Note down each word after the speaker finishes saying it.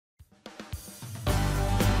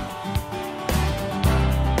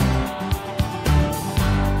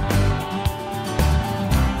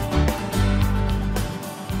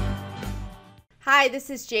Hi,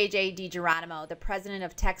 this is JJ DiGeronimo, the president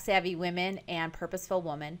of Tech Savvy Women and Purposeful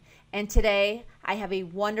Woman. And today I have a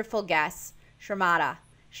wonderful guest, Sramana.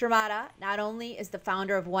 Sramana not only is the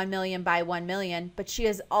founder of 1 Million by 1 Million, but she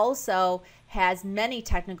also has many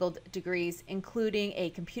technical degrees, including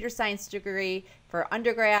a computer science degree for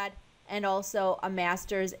undergrad and also a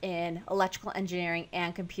master's in electrical engineering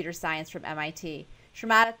and computer science from MIT.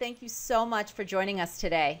 Sramana, thank you so much for joining us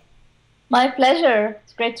today. My pleasure.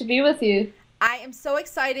 It's great to be with you. I am so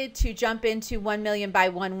excited to jump into 1 Million by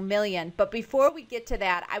 1 Million. But before we get to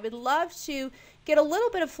that, I would love to get a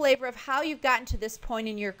little bit of flavor of how you've gotten to this point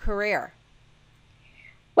in your career.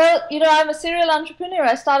 Well, I'm a serial entrepreneur.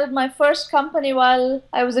 I started my first company while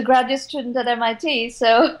I was a graduate student at MIT.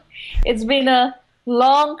 So it's been a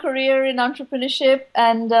long career in entrepreneurship,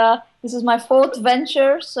 and this is my fourth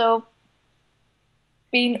venture. So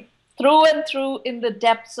been through and through in the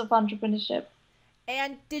depths of entrepreneurship.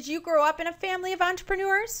 And did you grow up in a family of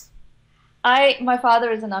entrepreneurs? My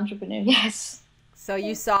father is an entrepreneur, yes. So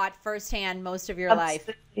you saw it firsthand most of your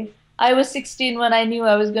Absolutely. life. I was 16 when I knew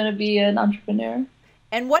I was going to be an entrepreneur.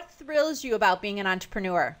 And what thrills you about being an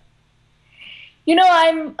entrepreneur?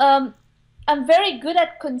 I'm very good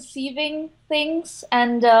at conceiving things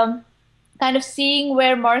and kind of seeing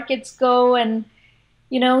where markets go and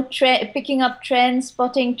picking up trends,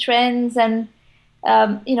 spotting trends, and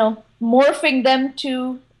morphing them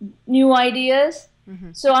to new ideas.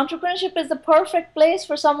 Mm-hmm. So entrepreneurship is the perfect place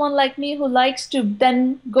for someone like me who likes to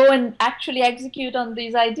then go and actually execute on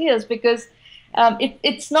these ideas, because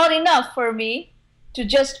it's not enough for me to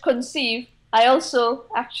just conceive. I also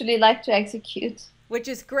actually like to execute. Which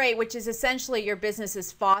is great, which is essentially your business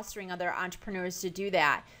is fostering other entrepreneurs to do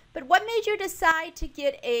that. But what made you decide to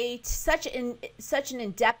get such an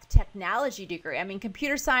in-depth technology degree? I mean,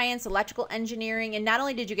 computer science, electrical engineering, and not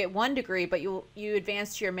only did you get one degree, but you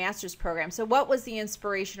advanced to your master's program. So what was the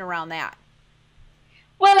inspiration around that?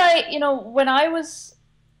 Well, when I was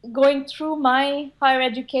going through my higher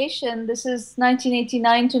education, this is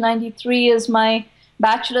 1989 to 93 is my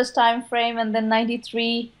bachelor's time frame, and then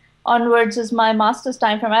 93 onwards is my master's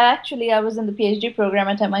time frame. I was in the PhD program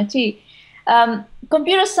at MIT.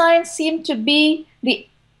 Computer science seemed to be the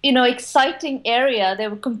exciting area.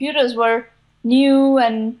 Computers were new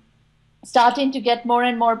and starting to get more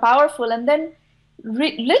and more powerful, and then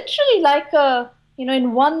literally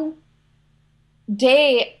in one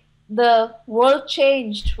day the world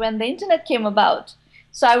changed when the internet came about.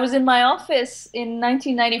 So I was in my office in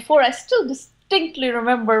 1994. I still distinctly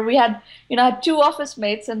remember we had I had two office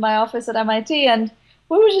mates in my office at MIT, and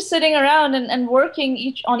we were just sitting around and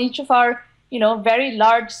working on each of our very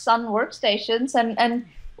large Sun workstations, and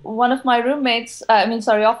one of my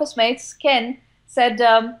office mates, Ken, said,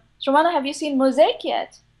 Sramana, have you seen Mosaic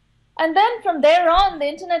yet? And then from there on, the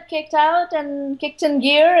internet kicked in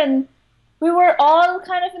gear, and we were all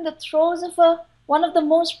kind of in the throes of one of the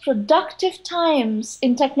most productive times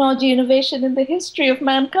in technology innovation in the history of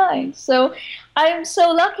mankind. So I'm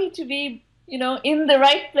so lucky to be, in the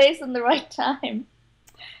right place in the right time.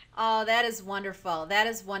 Oh, that is wonderful. That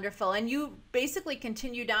is wonderful. And you basically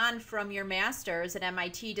continued on from your master's at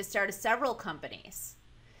MIT to start several companies.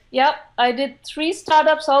 Yep. I did 3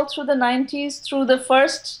 startups all through the 90s, through the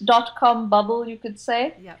first dot-com bubble, you could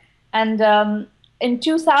say. Yep. And in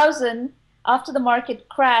 2000, after the market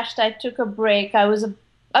crashed, I took a break. I was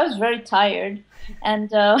very tired.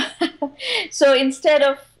 And so instead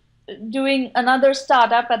of doing another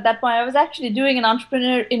startup at that point, I was actually doing an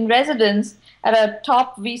entrepreneur in residence at a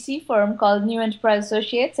top VC firm called New Enterprise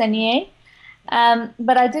Associates, NEA.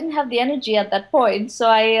 But I didn't have the energy at that point. So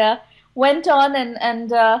I went on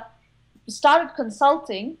and started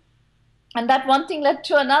consulting. And that one thing led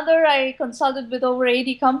to another. I consulted with over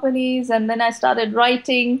 80 companies, and then I started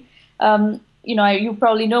writing. You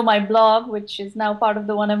probably know my blog, which is now part of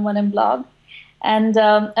the 1M1M blog. And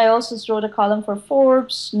I also wrote a column for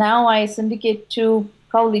Forbes. Now I syndicate to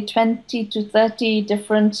probably 20 to 30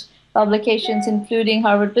 different publications, including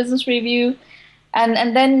Harvard Business Review.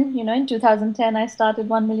 And then, in 2010, I started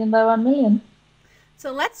 1 Million by 1 Million.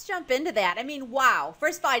 So let's jump into that. I mean, wow.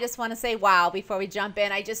 First of all, I just want to say wow before we jump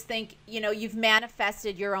in. I just think, you've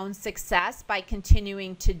manifested your own success by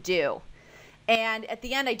continuing to do. And at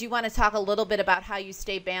the end, I do want to talk a little bit about how you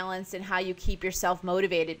stay balanced and how you keep yourself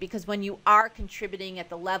motivated, because when you are contributing at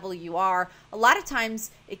the level you are, a lot of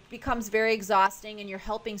times it becomes very exhausting and you're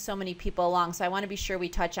helping so many people along. So I want to be sure we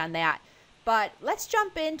touch on that. But let's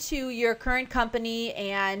jump into your current company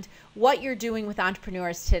and what you're doing with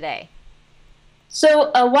entrepreneurs today.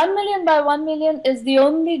 So 1 Million by 1 Million is the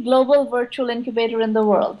only global virtual incubator in the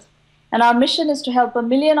world. And our mission is to help 1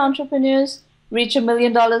 million entrepreneurs reach $1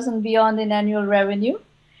 million and beyond in annual revenue,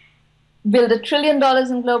 build $1 trillion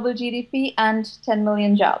in global GDP, and 10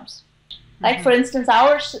 million jobs. Like, for instance,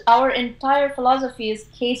 our entire philosophy is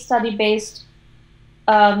case study based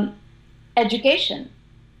education.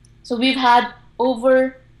 So we've had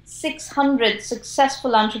over 600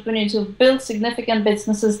 successful entrepreneurs who've built significant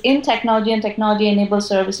businesses in technology and technology-enabled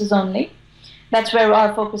services only. That's where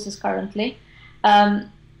our focus is currently.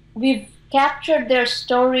 We've captured their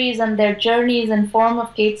stories and their journeys in form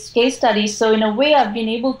of case studies. So in a way, I've been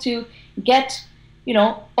able to get,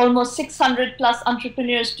 almost 600 plus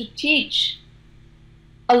entrepreneurs to teach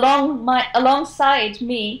alongside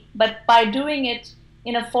me, but by doing it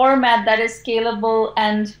in a format that is scalable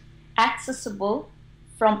and accessible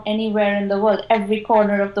from anywhere in the world. Every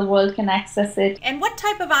corner of the world can access it. And what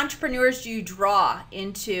type of entrepreneurs do you draw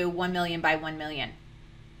into 1 million by 1 million?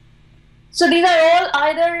 So these are all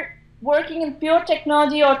either working in pure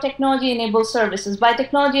technology or technology-enabled services. By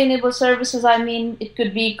technology-enabled services, I mean it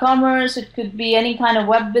could be commerce, it could be any kind of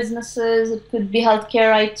web businesses, it could be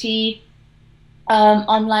healthcare, IT,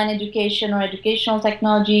 online education or educational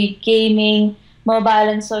technology, gaming, mobile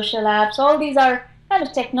and social apps. All these are kind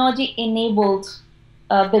of technology-enabled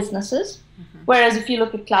businesses. Whereas if you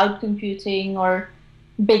look at cloud computing or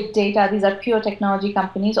big data, these are pure technology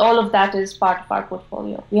companies. All of that is part of our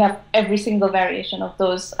portfolio. We have every single variation of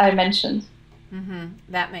those I mentioned.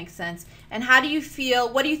 That makes sense. And how do you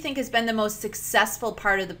feel, what do you think has been the most successful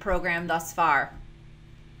part of the program thus far?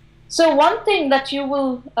 So one thing that you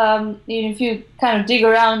will, if you kind of dig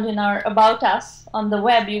around in our About Us on the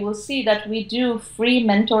web, you will see that we do free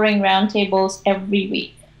mentoring roundtables every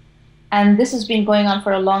week. And this has been going on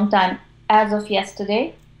for a long time. As of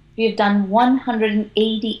yesterday, we've done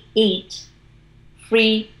 188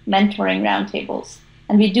 free mentoring roundtables.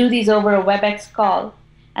 And we do these over a WebEx call.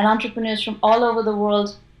 And entrepreneurs from all over the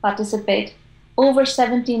world participate. Over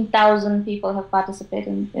 17,000 people have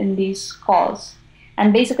participated in these calls.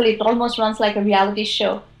 And basically, it almost runs like a reality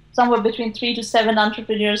show. Somewhere between 3 to 7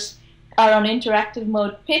 entrepreneurs are on interactive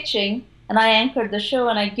mode pitching, and I anchor the show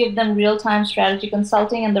and I give them real-time strategy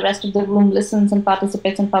consulting, and the rest of the room listens and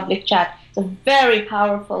participates in public chat. It's a very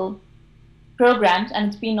powerful program, and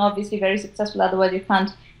it's been obviously very successful. Otherwise, you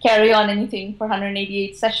can't carry on anything for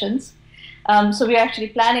 188 sessions. So we're actually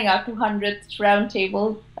planning our 200th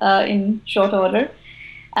roundtable in short order.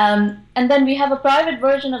 And then we have a private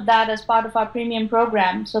version of that as part of our premium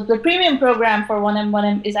program. So the premium program for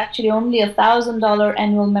 1M1M is actually only $1,000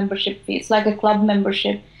 annual membership fee. It's like a club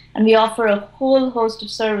membership. And we offer a whole host of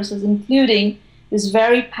services, including this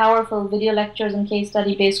very powerful video lectures and case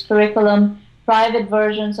study-based curriculum, private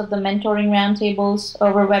versions of the mentoring roundtables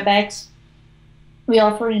over WebEx. We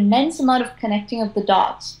offer an immense amount of connecting of the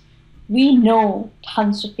dots. We know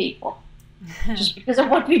tons of people. Just because of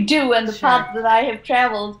what we do and the path that I have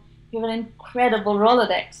traveled, we have an incredible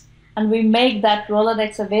Rolodex. And we make that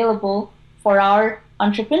Rolodex available for our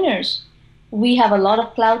entrepreneurs. We have a lot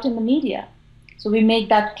of clout in the media. So we make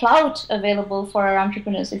that clout available for our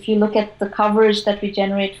entrepreneurs. If you look at the coverage that we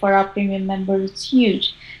generate for our premium members, it's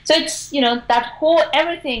huge. So it's, that whole,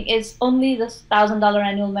 everything is only this $1,000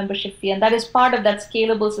 annual membership fee. And that is part of that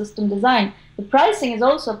scalable system design. The pricing is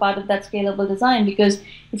also part of that scalable design, because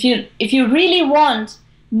if you really want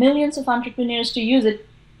millions of entrepreneurs to use it,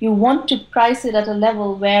 you want to price it at a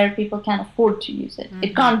level where people can afford to use it.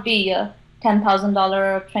 It can't be a $10,000,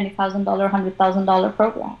 $20,000, $100,000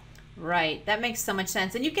 program. Right. That makes so much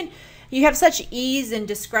sense. And you have such ease in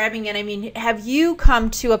describing it. I mean, have you come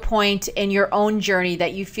to a point in your own journey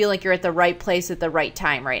that you feel like you're at the right place at the right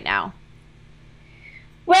time right now?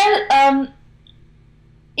 Well,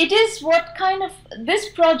 it is what kind of, this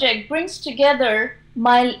project brings together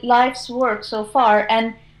my life's work so far,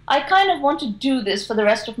 and I kind of want to do this for the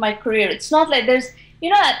rest of my career. It's not like there's,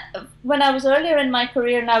 when I was earlier in my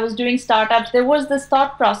career and I was doing startups, there was this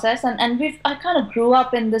thought process, and I kind of grew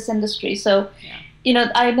up in this industry. So,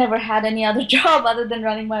 I never had any other job other than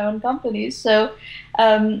running my own companies. So,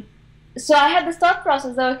 so I had this thought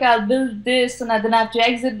process that, okay, I'll build this and then I have to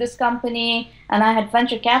exit this company, and I had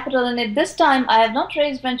venture capital in it. This time I have not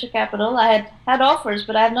raised venture capital. I had offers,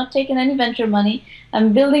 but I have not taken any venture money.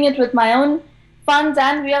 I'm building it with my own funds,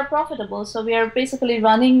 and we are profitable. So we are basically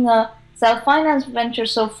running a self-finance venture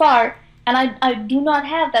so far, and I do not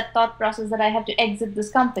have that thought process that I have to exit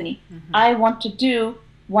this company. I want to do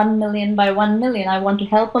 1 million by 1 million. I want to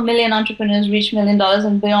help 1 million entrepreneurs reach $1 million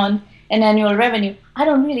and beyond in annual revenue. I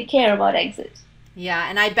don't really care about exit. Yeah,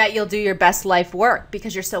 and I bet you'll do your best life work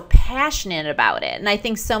because you're so passionate about it. And I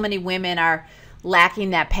think so many women are lacking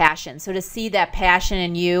that passion. So to see that passion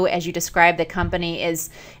in you, as you describe the company, is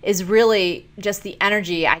really just the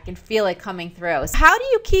energy. I can feel it coming through. So how do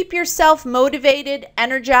you keep yourself motivated,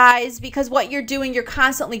 energized? Because what you're doing, you're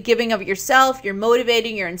constantly giving of yourself, you're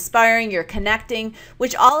motivating, you're inspiring, you're connecting,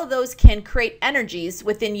 which all of those can create energies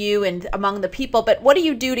within you and among the people. But what do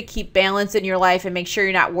you do to keep balance in your life and make sure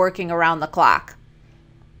you're not working around the clock?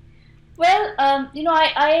 Well,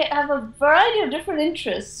 I have a variety of different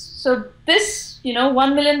interests. So this,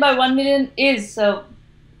 1 million by 1 million is a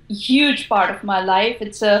huge part of my life.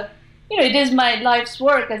 It's it is my life's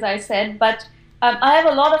work, as I said, but I have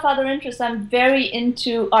a lot of other interests. I'm very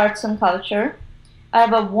into arts and culture. I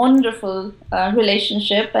have a wonderful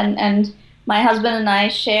relationship, and my husband and I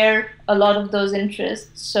share a lot of those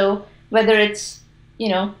interests. So whether it's,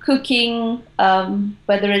 cooking,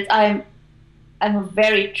 whether it's I'm a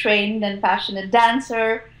very trained and passionate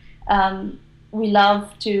dancer. We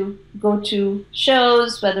love to go to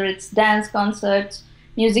shows, whether it's dance concerts,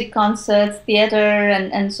 music concerts, theater,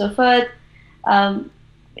 and so forth.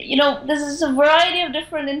 This is a variety of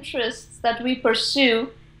different interests that we pursue,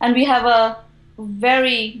 and we have a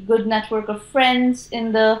very good network of friends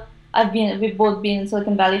we've both been in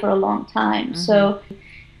Silicon Valley for a long time. Mm-hmm. So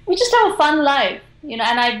we just have a fun life, and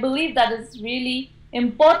I believe that is really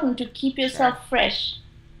important to keep yourself fresh,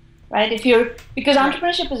 right? Because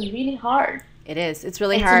entrepreneurship is really hard. It is. It's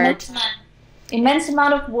really hard. Immense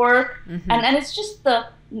amount of work, mm-hmm. and it's just the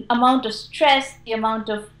amount of stress, the amount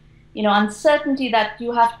of uncertainty that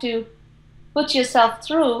you have to put yourself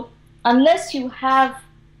through. Unless you have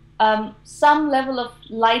some level of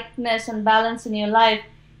lightness and balance in your life,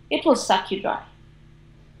 it will suck you dry.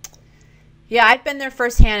 Yeah, I've been there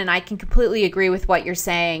firsthand, and I can completely agree with what you're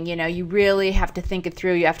saying. You really have to think it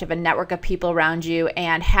through. You have to have a network of people around you,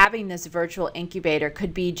 and having this virtual incubator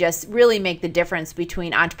could be just really make the difference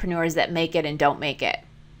between entrepreneurs that make it and don't make it.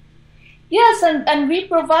 Yes, and we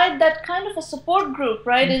provide that kind of a support group,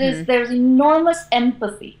 right? Mm-hmm. There's enormous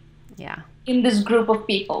empathy. Yeah. In this group of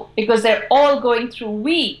people, because they're all going through,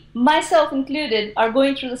 myself included, are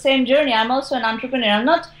going through the same journey. I'm also an entrepreneur. I'm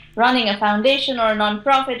not running a foundation or a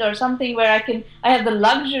nonprofit or something where I have the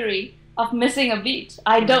luxury of missing a beat.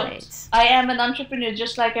 I don't. Right. I am an entrepreneur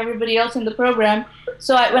just like everybody else in the program.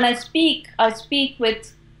 So when I speak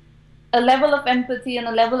with a level of empathy and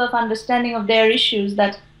a level of understanding of their issues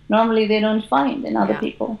that normally they don't find in other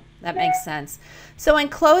people. That makes sense. So in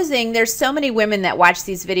closing, there's so many women that watch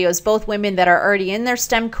these videos, both women that are already in their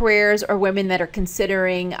STEM careers or women that are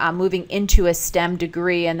considering moving into a STEM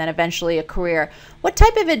degree and then eventually a career. What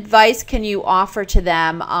type of advice can you offer to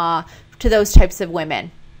them, to those types of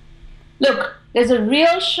women? Look, there's a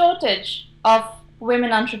real shortage of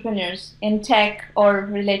women entrepreneurs in tech or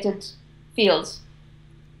related fields.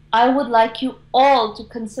 I would like you all to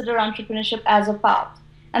consider entrepreneurship as a path.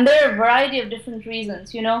 And there are a variety of different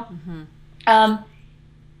reasons, Mm-hmm.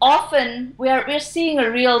 Often we're seeing a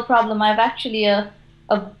real problem. I have actually a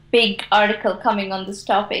big article coming on this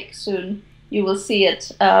topic soon. You will see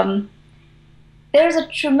it. There's a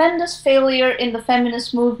tremendous failure in the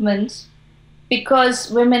feminist movement because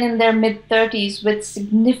women in their mid-30s with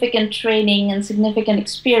significant training and significant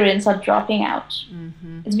experience are dropping out.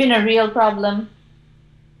 Mm-hmm. It's been a real problem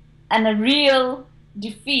and a real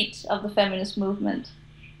defeat of the feminist movement.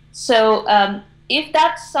 So if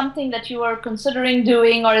that's something that you are considering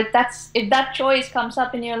doing, or if that choice comes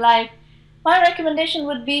up in your life, my recommendation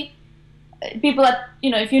would be people that,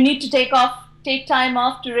 if you need to take time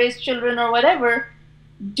off to raise children or whatever,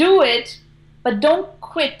 do it, but don't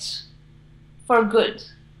quit for good.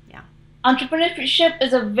 Yeah. Entrepreneurship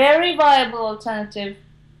is a very viable alternative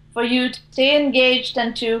for you to stay engaged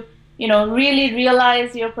and to, really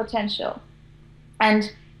realize your potential.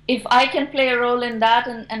 And if I can play a role in that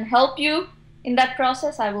and help you in that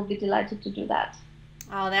process, I will be delighted to do that.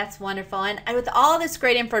 Oh, that's wonderful. And with all this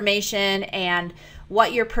great information and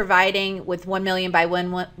what you're providing with 1 million by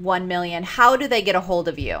 1 million, how do they get a hold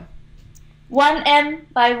of you?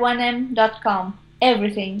 1mby1m.com.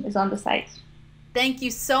 Everything is on the site. Thank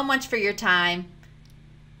you so much for your time.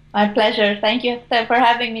 My pleasure. Thank you for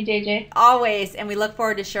having me, JJ. Always. And we look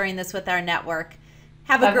forward to sharing this with our network.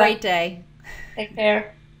 Have a great day. Take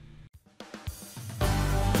care.